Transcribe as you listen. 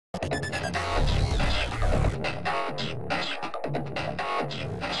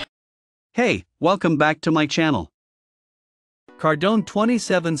Hey, welcome back to my channel. Cardone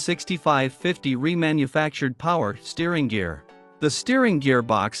 276550 remanufactured power steering gear. The steering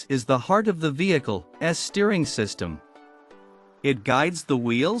gearbox is the heart of the vehicle's steering system. It guides the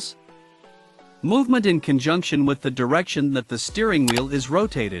wheels' movement in conjunction with the direction that the steering wheel is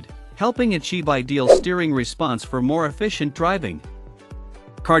rotated, helping achieve ideal steering response for more efficient driving.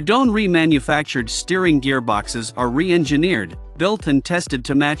 Cardone remanufactured steering gearboxes are re-engineered, built and tested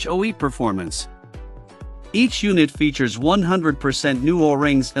to match OE performance. Each unit features 100% new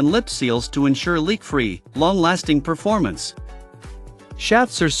O-rings and lip seals to ensure leak-free, long-lasting performance.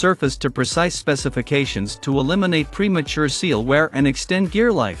 Shafts are surfaced to precise specifications to eliminate premature seal wear and extend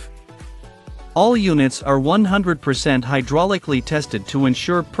gear life. All units are 100% hydraulically tested to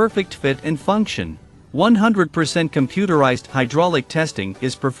ensure perfect fit and function. 100% computerized hydraulic testing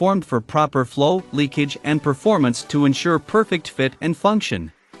is performed for proper flow, leakage, and performance to ensure perfect fit and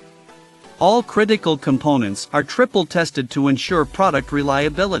function. All critical components are triple tested to ensure product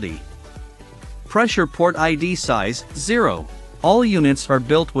reliability. Pressure port ID size 0. All units are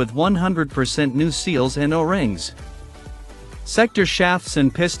built with 100% new seals and O-rings. Sector shafts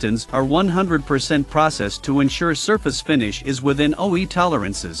and pistons are 100% processed to ensure surface finish is within OE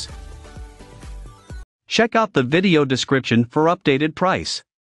tolerances. Check out the video description for updated price.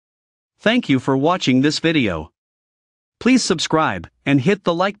 Thank you for watching this video. Please subscribe and hit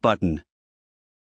the like button.